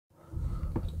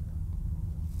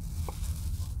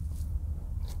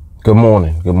Good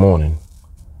morning. Good morning.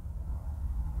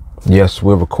 Yes,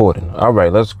 we're recording. All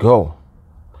right, let's go.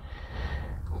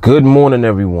 Good morning,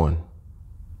 everyone.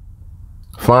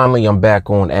 Finally, I'm back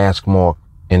on Ask Mark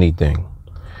Anything.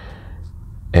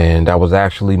 And I was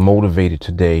actually motivated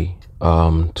today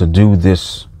to do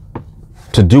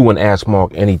an Ask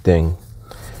Mark Anything,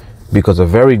 because a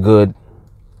very good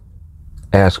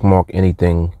Ask Mark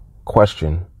Anything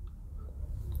question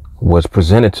was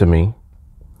presented to me.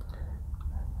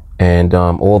 And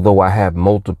although I have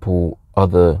multiple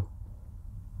other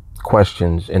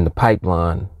questions in the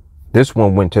pipeline, this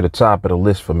one went to the top of the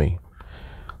list for me.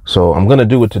 So I'm going to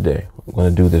do it today. I'm going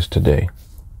to do this today.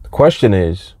 The question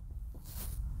is,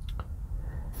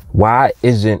 why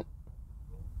isn't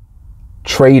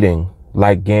trading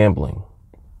like gambling?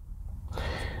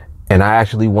 And I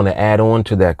actually want to add on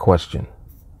to that question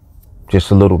just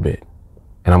a little bit.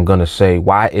 And I'm going to say,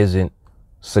 why isn't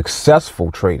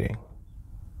successful trading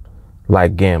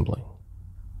like gambling?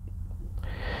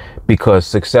 Because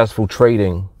successful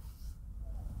trading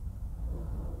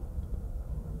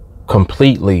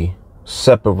completely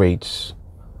separates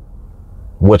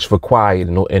what's required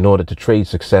in order to trade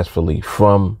successfully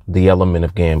from the element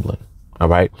of gambling. All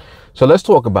right. So let's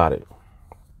talk about it.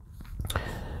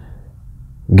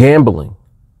 Gambling.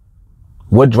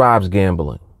 What drives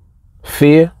gambling?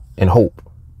 Fear and hope.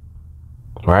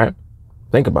 All right.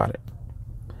 Think about it.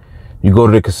 You go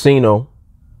to the casino,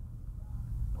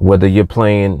 whether you're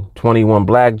playing 21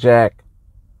 blackjack,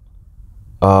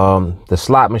 the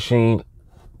slot machine,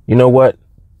 you know what?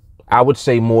 I would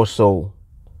say more so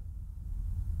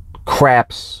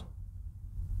craps,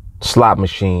 slot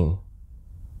machine,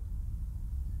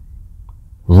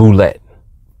 roulette,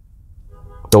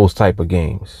 those type of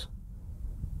games.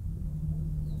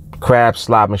 Craps,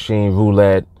 slot machine,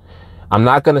 roulette. I'm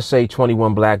not going to say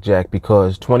 21 blackjack,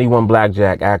 because 21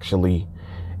 blackjack actually,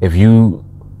 if you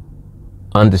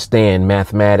understand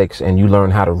mathematics and you learn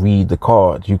how to read the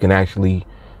cards, you can actually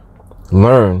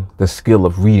learn the skill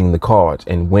of reading the cards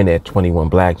and win at 21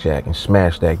 blackjack and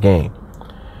smash that game.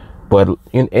 But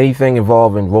in anything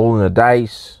involving rolling the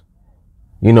dice,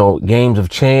 you know, games of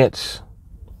chance,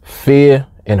 fear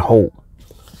and hope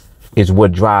is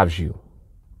what drives you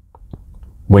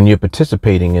when you're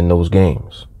participating in those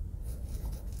games.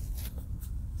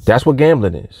 That's what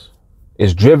gambling is.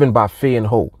 It's driven by fear and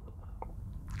hope.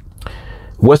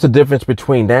 What's the difference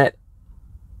between that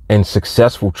and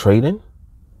successful trading?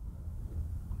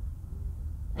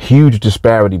 Huge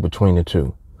disparity between the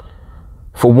two.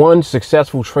 For one,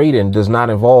 successful trading does not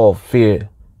involve fear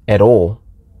at all.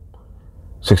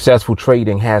 Successful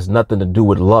trading has nothing to do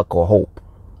with luck or hope.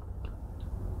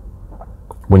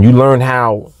 When you learn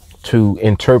how to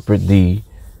interpret the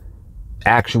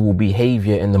actual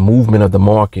behavior and the movement of the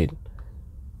market,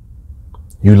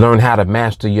 you learn how to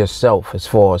master yourself as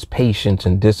far as patience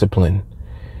and discipline.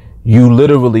 You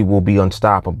literally will be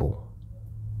unstoppable.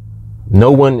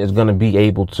 No one is going to be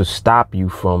able to stop you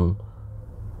from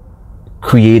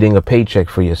creating a paycheck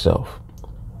for yourself.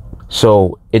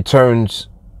 So it turns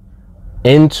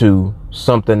into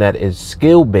something that is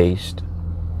skill-based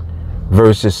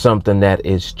versus something that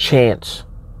is chance-based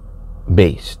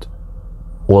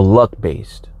or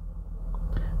luck-based,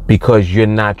 because you're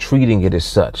not treating it as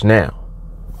such. Now,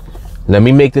 let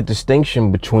me make the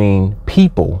distinction between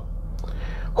people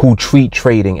who treat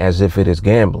trading as if it is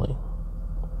gambling.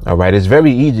 All right, it's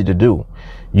very easy to do.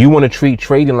 You want to treat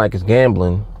trading like it's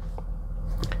gambling,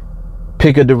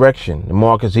 pick a direction. The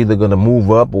market's either going to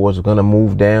move up or it's going to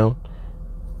move down.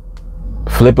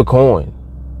 Flip a coin.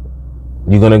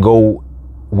 You're going to go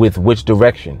with which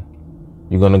direction?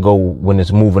 You're going to go when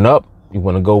it's moving up. You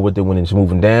want to go with it when it's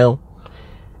moving down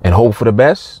and hope for the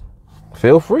best?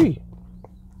 Feel free.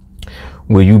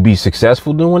 Will you be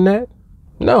successful doing that?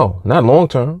 No, not long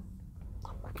term.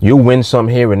 You'll win some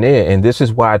here and there. And this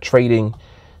is why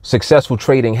successful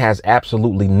trading has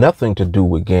absolutely nothing to do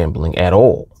with gambling at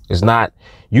all. It's not,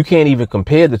 you can't even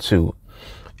compare the two.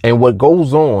 And what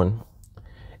goes on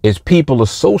is people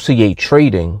associate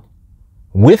trading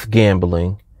with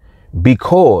gambling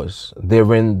because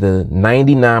they're in the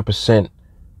 99%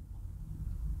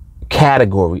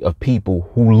 category of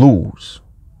people who lose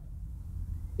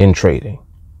in trading.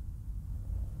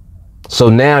 So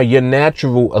now your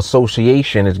natural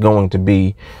association is going to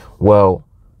be, well,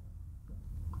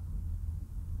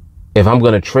 if I'm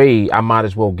going to trade, I might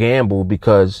as well gamble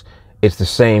because it's the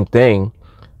same thing.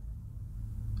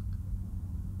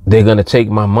 They're going to take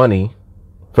my money.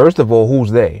 First of all,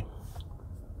 who's they?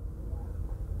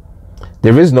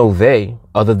 There is no they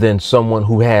other than someone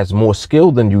who has more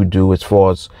skill than you do as far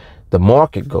as the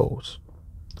market goes.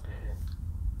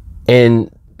 And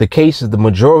the case is the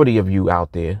majority of you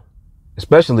out there,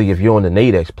 especially if you're on the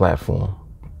NADEX platform,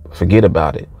 forget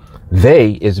about it.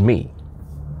 They is me.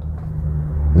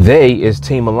 They is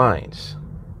TeamAlliance.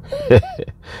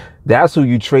 That's who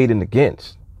you trading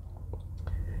against.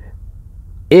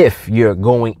 If you're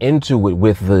going into it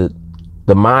with the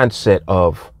mindset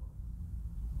of,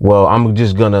 well, I'm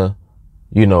just gonna,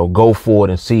 go forward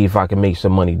and see if I can make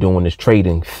some money doing this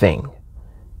trading thing.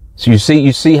 So you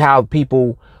see how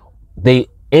people, they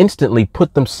instantly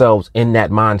put themselves in that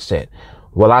mindset.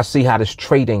 Well, I see how this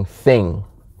trading thing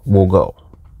will go.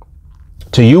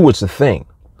 To you, it's a thing.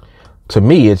 To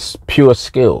me, it's pure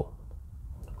skill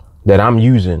that I'm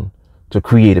using to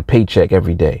create a paycheck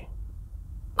every day.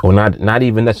 Or not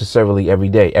even necessarily every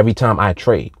day. Every time I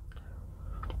trade.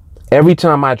 Every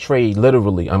time I trade,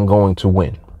 literally, I'm going to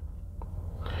win.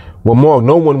 Well, Mark,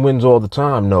 no one wins all the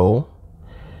time. No,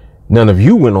 none of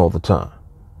you win all the time.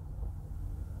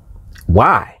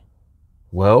 Why?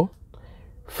 Well,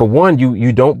 for one,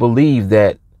 you don't believe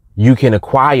that you can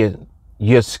acquire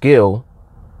your skill,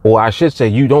 or I should say,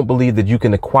 you don't believe that you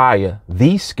can acquire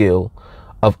the skill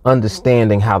of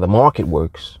understanding how the market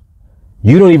works.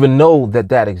 You don't even know that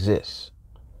that exists.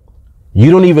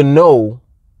 You don't even know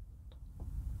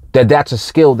that that's a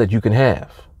skill that you can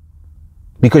have,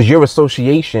 because your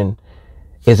association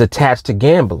is attached to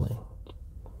gambling.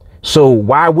 So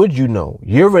why would you know?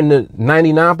 You're in the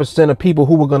 99% of people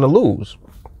who are going to lose.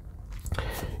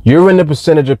 You're in the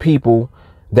percentage of people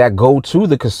that go to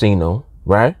the casino,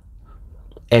 right,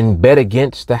 and bet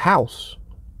against the house.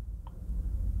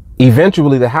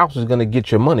 Eventually, the house is going to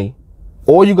get your money.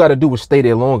 All you got to do is stay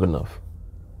there long enough.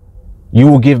 You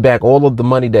will give back all of the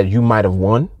money that you might have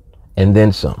won, and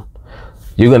then some.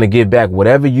 You're going to give back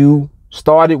whatever you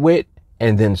started with,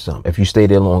 and then some, if you stay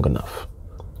there long enough.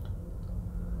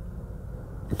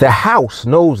 The house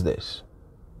knows this,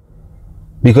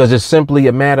 because it's simply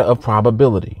a matter of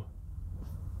probability.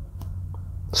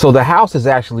 So the house is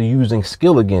actually using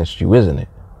skill against you, isn't it?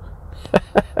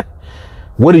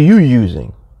 What are you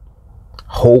using?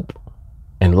 Hope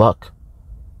and luck.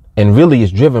 And really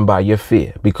it's driven by your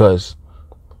fear, because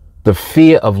the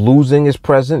fear of losing is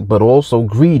present, but also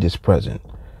greed is present.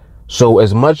 So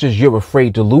as much as you're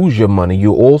afraid to lose your money,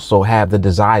 you also have the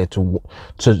desire to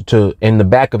in the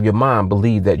back of your mind,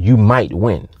 believe that you might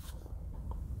win.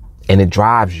 And it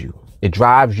drives you. It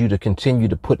drives you to continue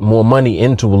to put more money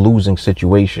into a losing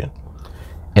situation.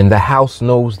 And the house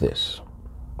knows this.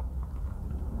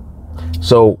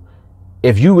 So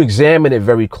if you examine it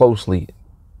very closely,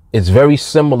 it's very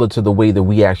similar to the way that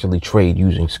we actually trade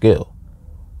using skill.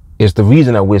 It's the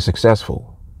reason that we're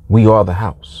successful. We are the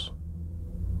house.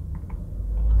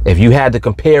 If you had to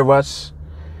compare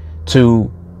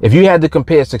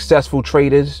successful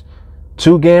traders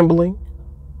to gambling,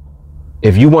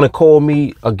 if you want to call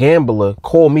me a gambler,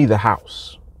 call me the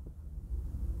house.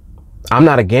 I'm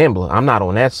not a gambler. I'm not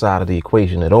on that side of the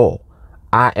equation at all.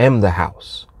 I am the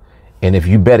house. And if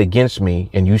you bet against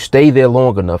me and you stay there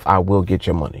long enough, I will get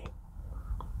your money.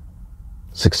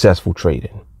 Successful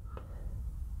trading.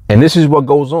 And this is what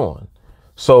goes on.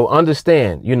 So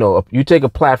understand, you take a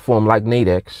platform like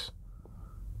NADEX,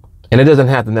 and it doesn't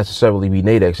have to necessarily be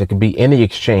NADEX. It can be any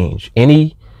exchange,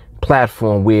 any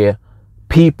platform where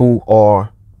people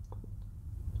are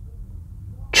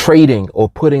trading or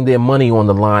putting their money on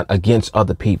the line against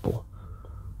other people.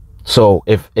 So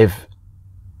if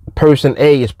person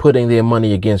A is putting their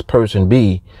money against person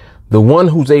B, the one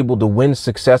who's able to win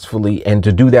successfully and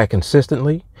to do that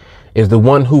consistently is the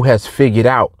one who has figured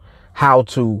out how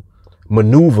to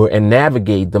maneuver and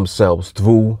navigate themselves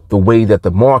through the way that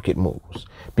the market moves,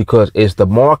 because it's the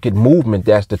market movement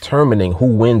that's determining who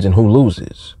wins and who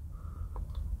loses.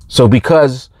 So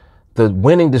because the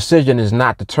winning decision is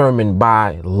not determined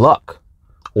by luck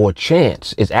or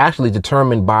chance, it's actually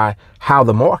determined by how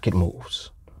the market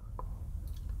moves.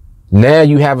 Now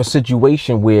you have a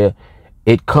situation where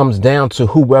it comes down to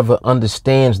whoever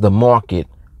understands the market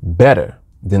better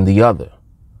than the other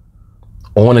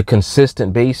on a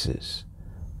consistent basis.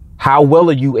 How well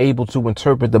are you able to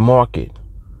interpret the market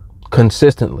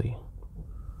consistently?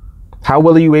 How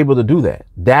well are you able to do that?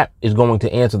 That is going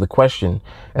to answer the question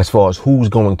as far as who's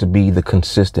going to be the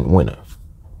consistent winner.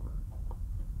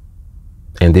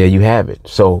 And there you have it.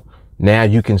 So now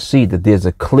you can see that there's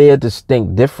a clear,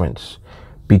 distinct difference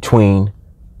between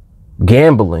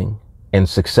gambling and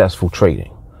successful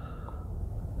trading.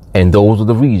 And those are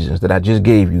the reasons that I just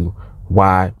gave you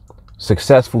why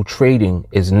successful trading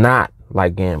is not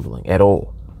like gambling at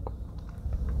all.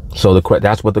 So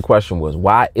that's what the question was.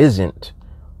 Why isn't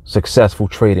successful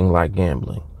trading like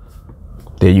gambling?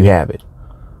 There you have it.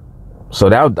 So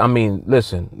that, I mean,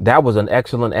 listen, that was an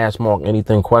excellent Ask Mark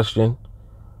Anything question.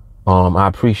 I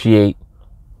appreciate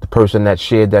the person that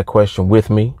shared that question with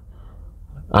me.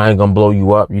 I ain't gonna blow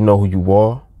you up. You know who you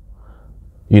are.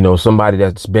 You know, somebody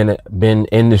that's been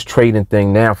in this trading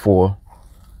thing now for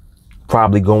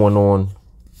probably going on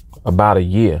about a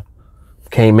year.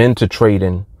 Came into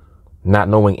trading not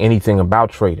knowing anything about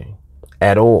trading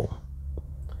at all,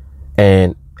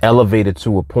 and elevated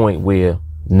to a point where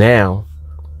now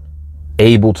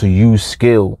able to use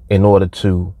skill in order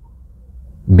to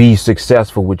be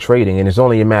successful with trading. And it's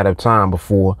only a matter of time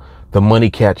before the money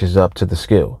catches up to the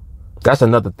skill. That's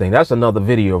another thing. That's another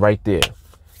video right there.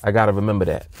 I got to remember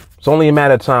that. It's only a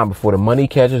matter of time before the money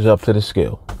catches up to the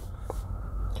skill.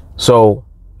 So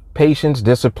patience,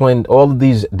 discipline, all of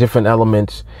these different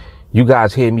elements, you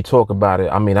guys hear me talk about it.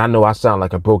 I mean, I know I sound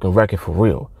like a broken record for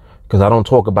real because I don't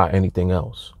talk about anything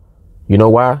else. You know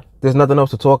why? There's nothing else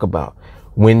to talk about.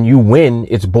 When you win,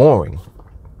 it's boring.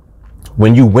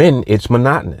 When you win, it's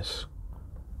monotonous.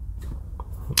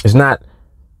 It's not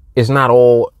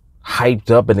all hyped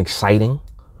up and exciting.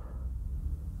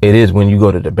 It is when you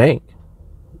go to the bank.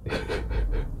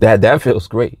 That feels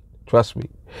great. Trust me.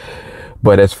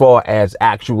 But as far as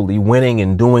actually winning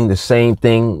and doing the same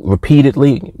thing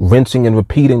repeatedly, rinsing and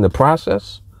repeating the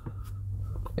process,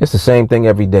 it's the same thing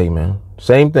every day, man.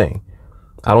 Same thing.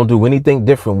 I don't do anything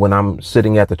different when I'm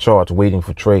sitting at the charts waiting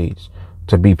for trades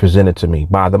to be presented to me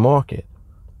by the market.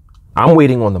 I'm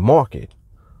waiting on the market.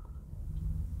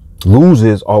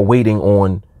 Losers are waiting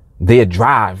on their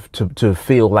drive to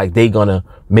feel like they're gonna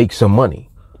make some money.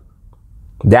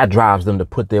 That drives them to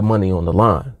put their money on the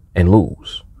line and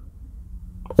lose.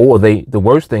 Or the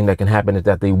worst thing that can happen is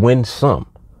that they win some.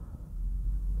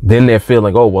 Then they're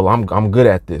feeling, oh, well, I'm good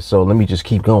at this, so let me just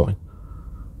keep going.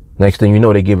 Next thing you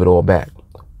know, they give it all back.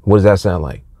 What does that sound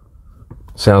like?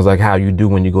 Sounds like how you do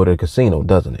when you go to a casino,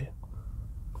 doesn't it?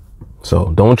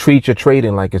 So don't treat your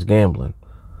trading like it's gambling.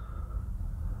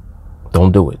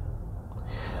 Don't do it.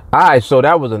 All right, so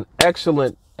that was an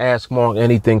excellent Ask Mark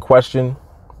Anything question.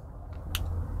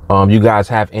 You guys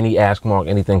have any Ask Mark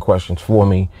Anything questions for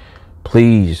me?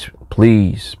 Please,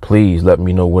 please, please let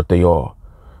me know what they are.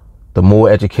 The more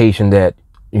education that,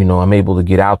 you know, I'm able to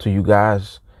get out to you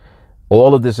guys,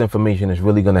 all of this information is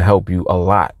really going to help you a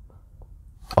lot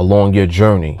along your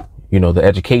journey. You know, the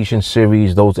education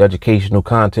series, those educational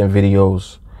content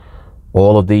videos,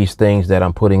 all of these things that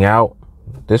I'm putting out,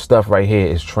 this stuff right here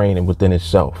is training within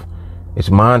itself. It's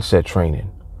mindset training.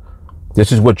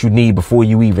 This is what you need before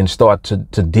you even start to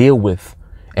deal with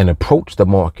and approach the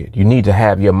market. You need to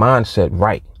have your mindset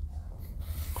right.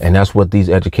 And that's what these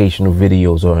educational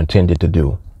videos are intended to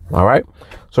do. All right.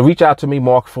 So reach out to me,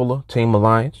 Mark Fuller,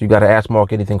 TeamAlliance. You got to Ask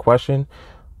Mark Anything question.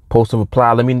 Post a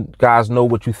reply. Let me guys know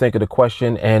what you think of the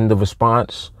question and the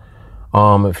response.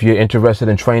 If you're interested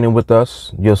in training with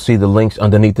us, you'll see the links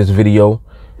underneath this video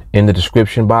in the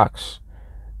description box.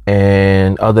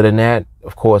 And other than that,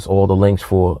 of course, all the links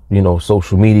for, you know,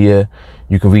 social media.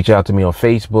 You can reach out to me on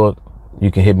Facebook. You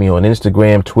can hit me on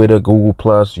Instagram, Twitter, Google+,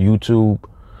 YouTube.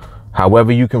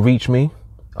 However you can reach me.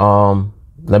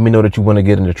 Let me know that you want to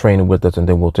get into training with us, and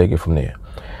then we'll take it from there.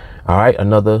 All right,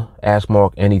 another Ask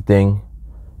Mark Anything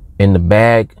in the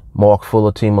bag. Mark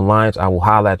Fuller, TeamAlliance. I will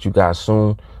holler at you guys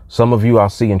soon. Some of you I'll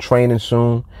see in training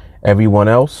soon. Everyone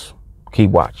else,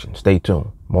 keep watching. Stay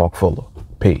tuned. Mark Fuller.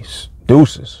 Peace.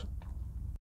 Deuces.